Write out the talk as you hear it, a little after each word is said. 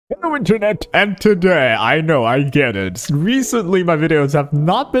Hello internet, and today, I know, I get it. Recently, my videos have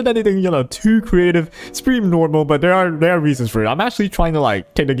not been anything, too creative. It's pretty normal, but there are reasons for it. I'm actually trying to,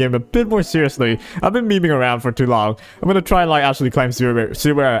 take the game a bit more seriously. I've been memeing around for too long. I'm gonna try and, actually climb, see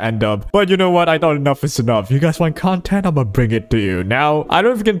where I end up. But you know what? I thought enough is enough. You guys want content? I'm gonna bring it to you. Now, I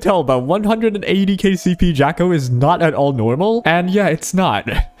don't know if you can tell, but 180 KCP Jacko is not at all normal. And yeah, it's not.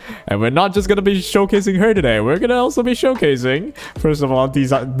 And we're not just gonna be showcasing her today. We're gonna also be showcasing, first of all,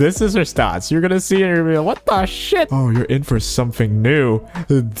 this is her stats. You're gonna see her and be like, what the shit? Oh, you're in for something new.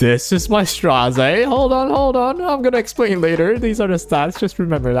 This is my straze. Hold on. I'm gonna explain later. These are the stats. Just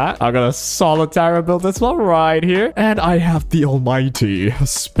remember that. I'm gonna solitaire build this one right here. And I have the almighty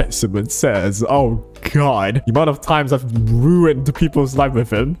specimen says. Oh god. The amount of times I've ruined people's life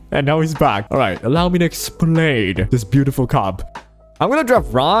with him. And now he's back. Alright, allow me to explain this beautiful comp. I'm gonna draft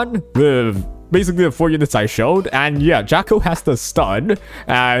Ron with basically the 4 units I showed, and yeah, Jacko has the stun,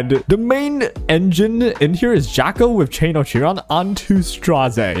 and the main engine in here is Jacko with Chain of Chiron onto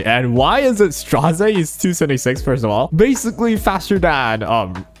straze. And why is it straze? He's 276 first of all, basically faster than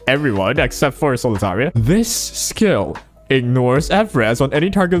everyone except for Solitaria. This skill ignores F-res on any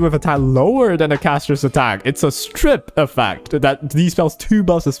target with attack lower than the caster's attack. It's a strip effect that dispels 2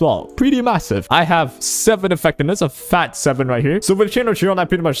 buffs as well. Pretty massive. I have 7 effectiveness, a fat 7 right here. So with Chain of Chiron, I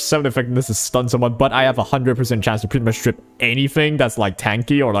pretty much 7 effectiveness to stun someone, but I have a 100% chance to pretty much strip anything that's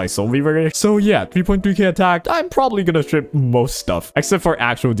tanky or Soul Weaver. So yeah, 3.3k attack. I'm probably gonna strip most stuff except for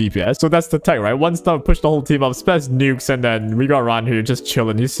actual DPS. So that's the tech, right? One stuff push the whole team up, spec nukes, and then we got Ron here just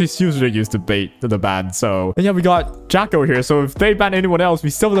chilling. He's usually used to bait the ban. So and yeah, we got Jacko here, so if they ban anyone else,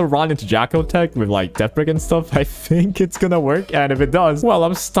 we still have to run into Jacko tech with Death Brick and stuff. I think it's gonna work, and if it does, well,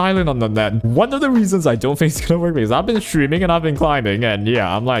 I'm styling on the net. One of the reasons I don't think it's gonna work is I've been streaming and I've been climbing, and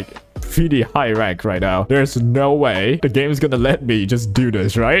yeah, I'm pretty high rank right now. There's no way the game is gonna let me just do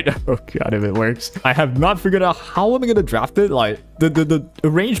this, right? Oh god, if it works. I have not figured out how am I gonna draft it. The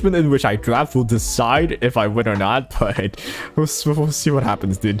arrangement in which I draft will decide if I win or not, but we'll see what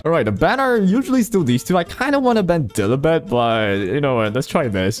happens, dude. All right, the ban are usually still these two. I kind of want to ban Dilibet, but you know what? Let's try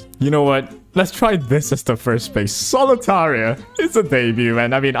this. You know what? Let's try this as the first pick. Solitaria. It's a debut,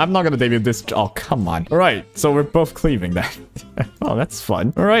 man. I mean, I'm not gonna debut this. Oh, come on. All right, so we're both cleaving that. Oh, that's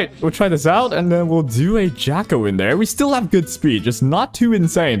fun. All right, we'll try this out, and then we'll do a Jacko in there. We still have good speed, just not too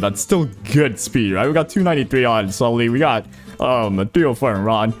insane, but still good speed, right? We got 293 on Sully. We got a 304 and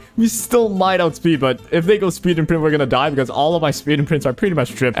Ron. We still might outspeed, but if they go speed imprint, we're gonna die because all of my speed imprints are pretty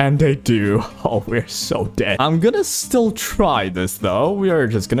much stripped, and they do. Oh, we're so dead. I'm gonna still try this though. We are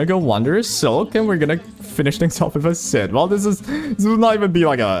just gonna go Wanderer's Silk, and we're gonna finish things off with a Sid. Well, this will not even be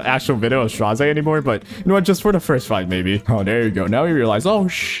an actual video of straze anymore, but you know what? Just for the first fight, maybe. Oh, there you go. Now we realize, oh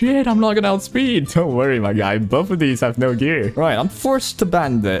shit, I'm not gonna outspeed. Don't worry, my guy. Both of these have no gear. Right, I'm forced to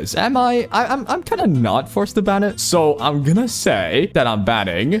ban this. Am I? I'm kind of not forced to ban it. So I'm gonna say that I'm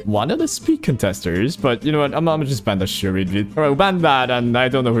banning one of the speed contesters, but you know what? I'm gonna just ban the Shuri, dude. All right, we'll ban that, and I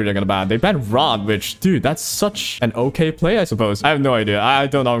don't know who they're gonna ban. They banned Ron, which, dude, that's such an okay play, I suppose. I have no idea. I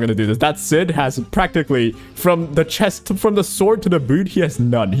don't know how I'm gonna do this. That Sid has practically from the chest, from the sword to the boot, he has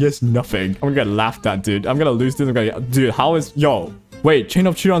none. He has nothing. I'm gonna get laughed at, dude. I'm gonna lose this. I'm gonna, dude, how is, yo, wait, Chain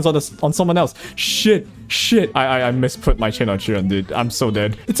of Chiron's on someone else. Shit. I misput my Chain of Chiron, dude. I'm so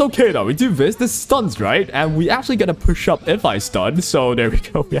dead. It's okay though. We do this. This stuns, right? And we actually get to push up if I stun. So there we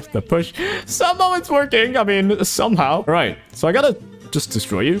go. We have to push. Somehow it's working. I mean, somehow. All right. So I gotta just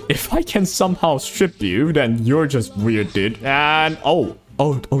destroy you. If I can somehow strip you, then you're just weird, dude. And oh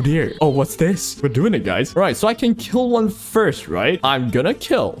dear. Oh, what's this? We're doing it, guys. All right. So I can kill one first, right? I'm gonna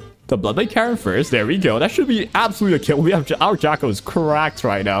kill the Bloodblade Karen first. There we go. That should be absolutely a kill. We have our Jacko is cracked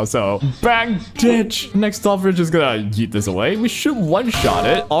right now. So bang, ditch. Next off, we're just gonna yeet this away. We should one-shot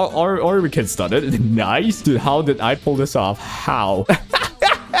it, or we can stun it. Nice, dude. How did I pull this off? How?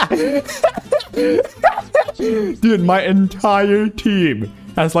 Dude, my entire team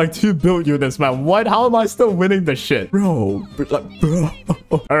has 2 build units, man. What? How am I still winning this shit? Bro.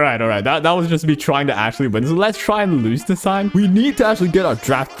 All right. That was just me trying to actually win. So let's try and lose this time. We need to actually get our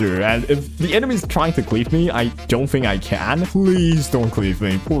draft through. And if the enemy's trying to cleave me, I don't think I can. Please don't cleave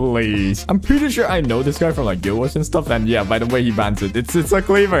me. Please. I'm pretty sure I know this guy from Guild Wars and stuff. And yeah, by the way he bans it. It's a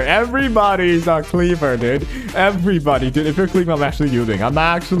cleaver. Everybody's a cleaver, dude. Everybody, dude. If you're cleaving, I'm actually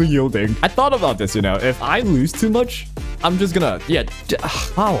yielding. I thought about this, you know. If I lose too much, I'm just gonna, yeah.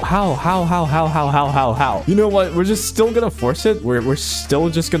 How? You know what? We're just still gonna force it. We're still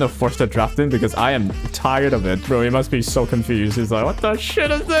just gonna force the draft in because I am tired of it. Bro, he must be so confused. He's like, what the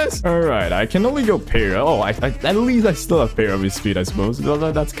shit is this? All right, I can only go Para. Oh, at least I still have Para with speed, I suppose.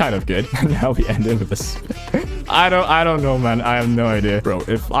 That's kind of good. And now we end it with this. I don't know, man. I have no idea. Bro,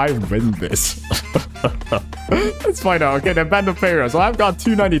 if I win this... Let's find out. Okay, then Band of Pharaoh. So I've got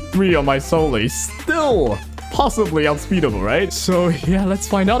 293 on my Soli. Still possibly outspeedable, right? So yeah, let's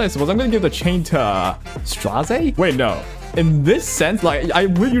find out, I suppose. I'm gonna give the chain to Straze? Wait, no. In this sense, like, I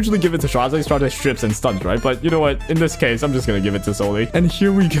would usually give it to Straze. Straze strips and stuns, right? But you know what? In this case, I'm just gonna give it to Soli. And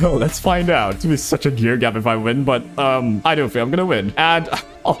here we go. Let's find out. It's gonna be such a gear gap if I win, but I don't feel I'm gonna win. And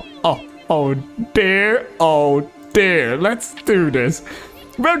oh dear. Oh dear. Let's do this.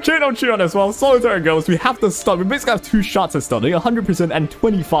 Red chain on Chiron as well. Solitary goes. We have the stun. We basically have 2 shots of stunning. 100% and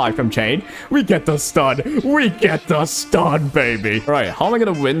 25 from chain. We get the stun. We get the stun, baby. All right. How am I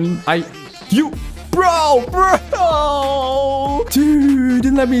gonna win? Bro! Dude,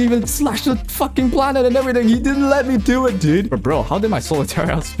 didn't let me even slash the fucking planet and everything. He didn't let me do it, dude. But bro, how did my Solitary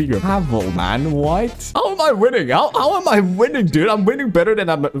outspeed your travel, man? What? How am I winning? How am I winning, dude? I'm winning better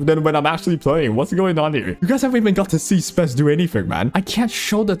than when I'm actually playing. What's going on here? You guys haven't even got to see Spez do anything, man. I can't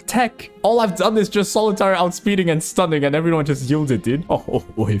show the tech. All I've done is just Solitary outspeeding and stunning, and everyone just yielded, dude. Oh,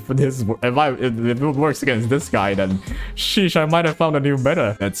 wait, for this, if it works against this guy, then sheesh, I might have found a new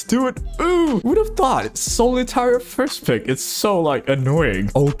meta. Let's do it. Ooh, who'd have thought? Solitary first pick. It's so like annoying.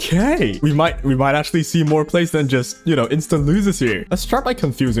 Okay, we might actually see more plays than just, you know, instant loses here. Let's start by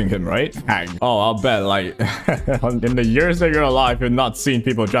confusing him, right? Hang. Oh, I'll bet like in the years that you're alive, you've not seen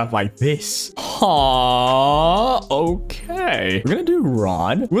people draft like this. Okay. We're gonna do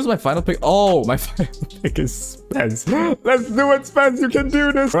Ron. Who was my final pick? Oh, my final pick is Spence. Let's do it, Spence. You can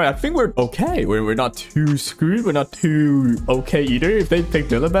do this. All right, I think we're okay. We're not too screwed. We're not too okay either. If they pick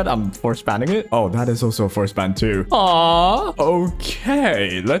Dilibet, I'm force banning it. Oh, that is also a force ban too.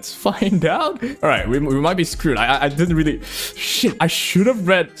 Okay. Let's find out. All right, we might be screwed. I didn't really... Shit, I should have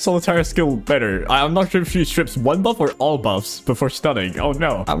read Solitary skill better. I'm not sure if she strips one buff or all buffs before stunning. Oh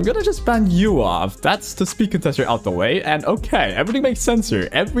no. I'm gonna just ban you off. That's the speed contester out the way. And okay, everything makes sense here.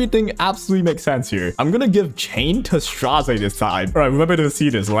 Everything absolutely makes sense here. I'm gonna give chain to Straze this time. All right, we might be able to see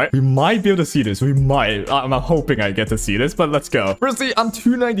this, right? We might be able to see this. We might. I'm hoping I get to see this, but let's go. Firstly, I'm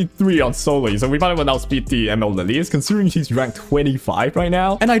 293 on Soli, so we might want to outspeed the ML Lilias, considering she's ranked 25 right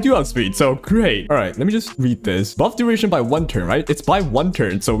now. And I do outspeed, so great. All right, let me just read this. Buff duration by 1 turn, right? It's by 1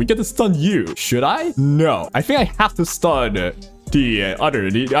 turn, so we get to stun you. Should I? No. I think I have to stun I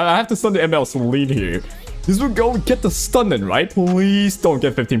have to stun the ML Celine here. This will go get the stunning, right? Please don't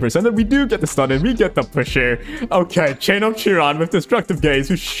get 15%. And we do get the stunning. We get the pusher. Okay, Chain of Chiron with Destructive Gaze.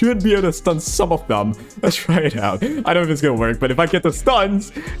 We should be able to stun some of them. Let's try it out. I don't know if it's gonna work, but if I get the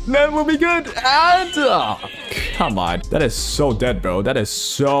stuns, then we'll be good. And come on. That is so dead, bro. That is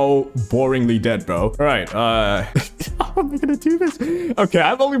so boringly dead, bro. All right. How am I gonna do this? Okay, I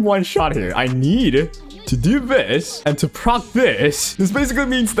have only 1 shot here. I need to do this and to proc this. This basically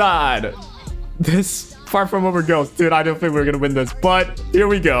means that this... Far from over goes. Dude, I don't think we're gonna win this, but here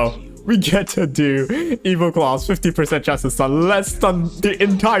we go. We get to do Evil Claws, 50% chance to stun. Let's stun the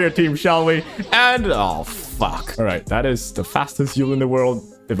entire team, shall we? And, oh, fuck. All right, that is the fastest heal in the world,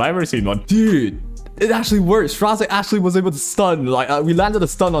 if I've ever seen one. Dude, it actually works. Straze actually was able to stun. Like, we landed a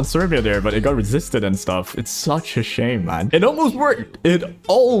stun on Serbia there, but it got resisted and stuff. It's such a shame, man. It almost worked. It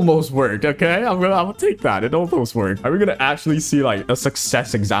almost worked, okay? I'm gonna take that. It almost worked. Are we gonna actually see, like, a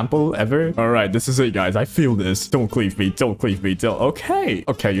success example ever? All right, this is it, guys. I feel this. Don't cleave me. Don't cleave me. Okay.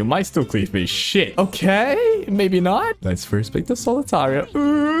 Okay, you might still cleave me. Shit. Okay, maybe not. Let's first pick the Solitaria.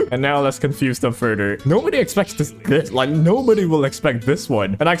 And now let's confuse them further. Nobody expects this. Like, nobody will expect this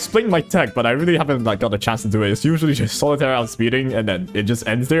one. And I explained my tech, but I really haven't, like, got a chance to do it. It's usually just Solitary outspeeding and then it just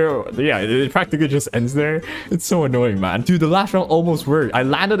ends there. Yeah, it practically just ends there. It's so annoying, man. Dude, the last round almost worked.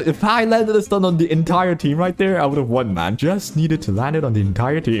 If I landed a stun on the entire team right there, I would have won, man. Just needed to land it on the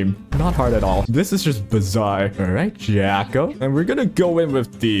entire team. Not hard at all. This is just bizarre. All right, Jacko. And we're gonna go in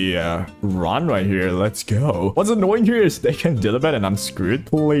with the Ron right here. Let's go. What's annoying here is they can Dilibet and I'm screwed.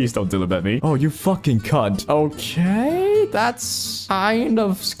 Please don't Dilibet me. Oh, you fucking cunt. Okay, that's kind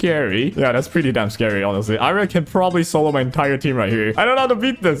of scary. Yeah, that's pretty damn scary, honestly. I can probably solo my entire team right here. I don't know how to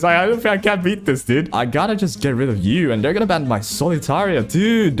beat this. I don't think I can beat this, dude. I gotta just get rid of you, and they're gonna ban my Solitaria.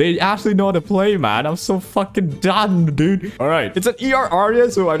 Dude, they actually know how to play, man. I'm so fucking done, dude. All right, it's an ER Aria,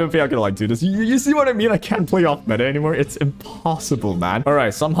 so I don't think I can, like, do this. You see what I mean? I can't play off meta anymore. It's impossible, man. All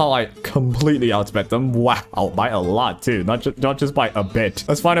right, somehow I completely outspent them. Wow, by a lot, too. Not just by a bit.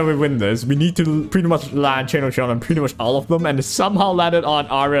 Let's find out if we win this. We need to pretty much land Chain of Chiron on pretty much all of them, and somehow land it on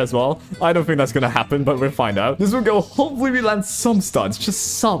Aria as well. I don't think that's gonna happen, but we'll find out. This will go. Hopefully we land some stuns.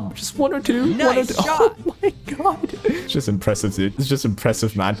 Just some. Just 1 or 2. Nice shot. Oh my god. It's just impressive, dude. It's just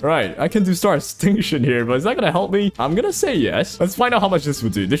impressive, man. All right, I can do Star Extinction here, but is that gonna help me? I'm gonna say yes. Let's find out how much this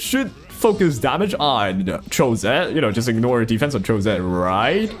would do. This should focus damage on Chosette. You know, just ignore defense on Chosette,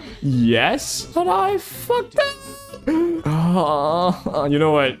 right? Yes. But I fucked up. You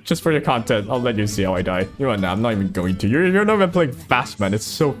know what? Just for your content, I'll let you see how I die. You know what? Nah, I'm not even going to. You're not even playing fast, man. It's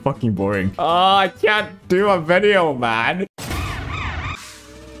so fucking boring. I can't do a video, man.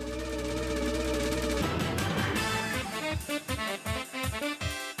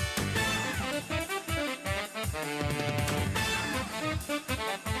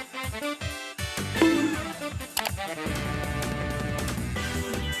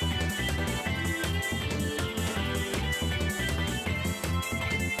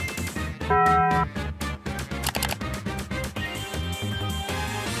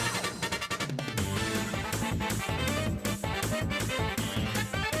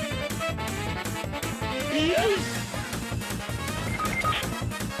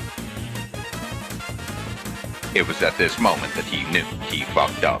 It was at this moment that he knew he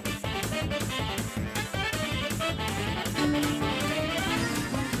fucked up.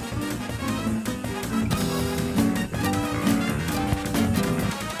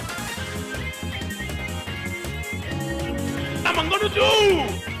 What am I gonna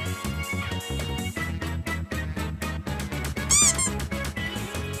do?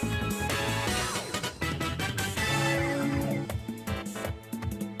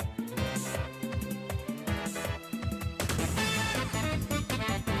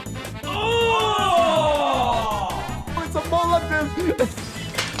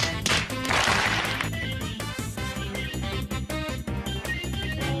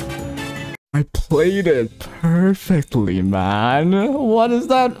 I played it perfectly, man. What is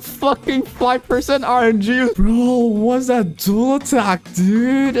that fucking 5% RNG? Bro, what's that dual attack,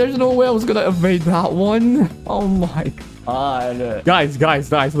 dude? There's no way I was gonna evade that one. Oh my god. Guys,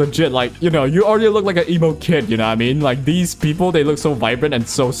 legit, like, you know, you already look like an emo kid, you know what I mean? Like, these people, they look so vibrant and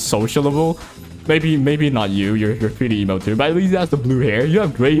so sociable. Maybe not you. You're pretty emo too, but at least he has the blue hair. You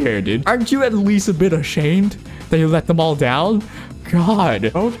have gray hair, dude. Aren't you at least a bit ashamed that you let them all down?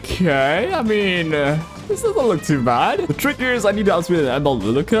 God. Okay, I mean, this doesn't look too bad. The trick here is I need to outspeed an Emerald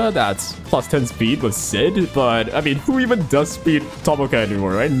Lilica that's plus 10 speed with Sid, but I mean, who even does speed Tomoka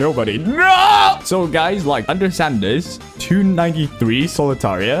anymore, right? Nobody. No! So guys, like, understand this. 293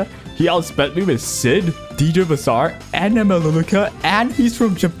 Solitaria. He outsped me with Sid, DJ Bazaar, and Emelilica, and he's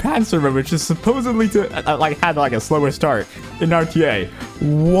from Japan server, which is supposedly to had a slower start in RTA.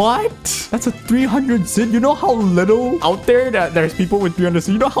 What? That's a 300 Sid. You know how little out there that there's people with 300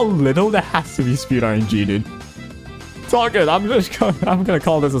 Sid? You know how little that has to be speed RNG, dude. It's all good. I'm gonna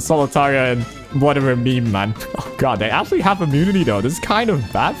call this a Solitaria and whatever meme, man. Oh god, they actually have immunity though. This is kind of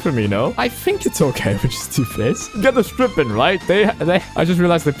bad for me, no? I think it's okay. We just do this. Get the stripping, right? I just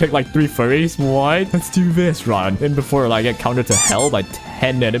realized they picked like 3 furries. What? Let's do this, Ron. And before I get countered to hell by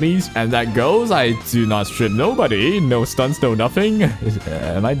 10 enemies. And that goes. I do not strip nobody. No stuns, no nothing.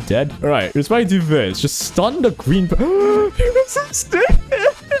 Am I dead? Alright, here's why I do this. Just stun the green. He resisted.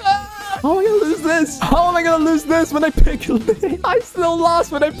 How am I gonna lose this? How am I gonna lose this when I pick this? I still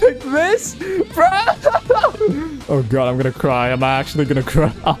lost when I picked this, bro. Oh god, I'm gonna cry. I'm actually gonna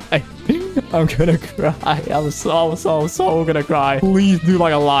cry. I'm gonna cry. I'm so gonna cry. Please do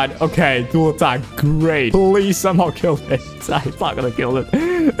like a lot. Okay, dual attack. Great. Please somehow kill it. It's not gonna kill it.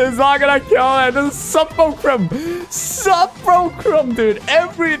 It's not gonna kill it. This is Subfulcrum. Subfulcrum, dude.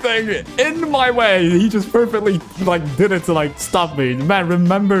 Everything in my way. He just perfectly like did it to like stop me. Man,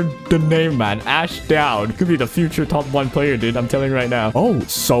 remember the name, man. Ash Down. Could be the future top 1 player, dude. I'm telling you right now. Oh,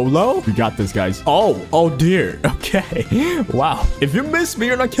 solo? We got this, guys. Oh dear. Okay. Wow. If you miss me,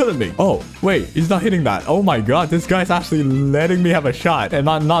 you're not killing me. Oh, wait. He's not hitting that. Oh my god. This guy's actually letting me have a shot. And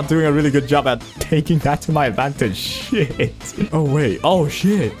I'm not doing a really good job at taking that to my advantage. Shit. Oh, wait. Oh,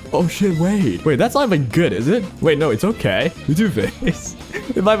 shit. Oh, shit. Wait, that's not even good, is it? Wait, no, it's okay. You do this.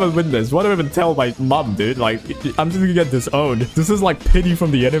 If I even win this, what do I even tell my mom, dude? Like, I'm just gonna get disowned. This is like pity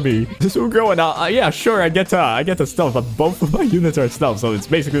from the enemy. This will go and yeah, sure, I get to stealth, but both of my units are stealth, so it's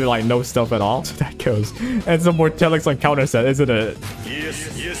basically like no stealth at all. So that goes. And some more Telex on counter set, isn't it? Yes.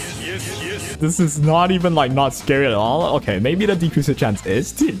 This is not even like not scary at all. Okay, maybe the decreased chance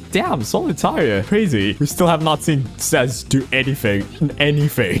is. Dude, damn, Solitaria. Crazy. We still have not seen Says do anything.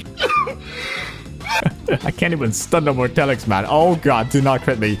 I can't even stun the Mortelix, man. Oh god, do not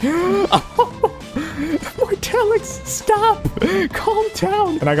crit me. Oh my Telex, stop! Calm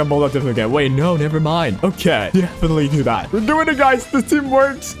down. And I got Mola different again. Wait, no, never mind. Okay, definitely do that. We're doing it, guys. This team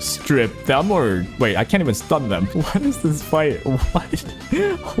works. Strip them or... Wait, I can't even stun them. What is this fight?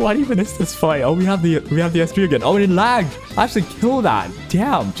 What even is this fight? Oh, we have the S3 again. Oh, and it lagged. I actually killed that.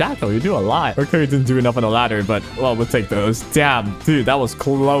 Damn, Jacko, you do a lot. Okay, we didn't do enough on the ladder, but, well, we'll take those. Damn, dude, that was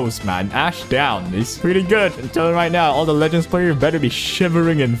close, man. Ash down. He's pretty good. I'm telling you right now, all the Legends players better be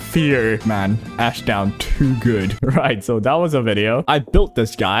shivering in fear. Man, Ash down too good. Right, so that was a video. I built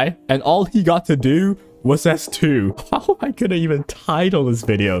this guy, and all he got to do was S2. How am I gonna even title this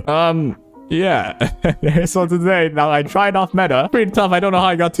video? Yeah. So today, now I tried off meta. Pretty tough. I don't know how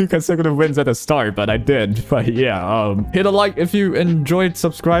I got 2 consecutive wins at the start, but I did. But yeah, hit a like if you enjoyed,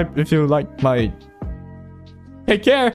 subscribe if you like my... Take care!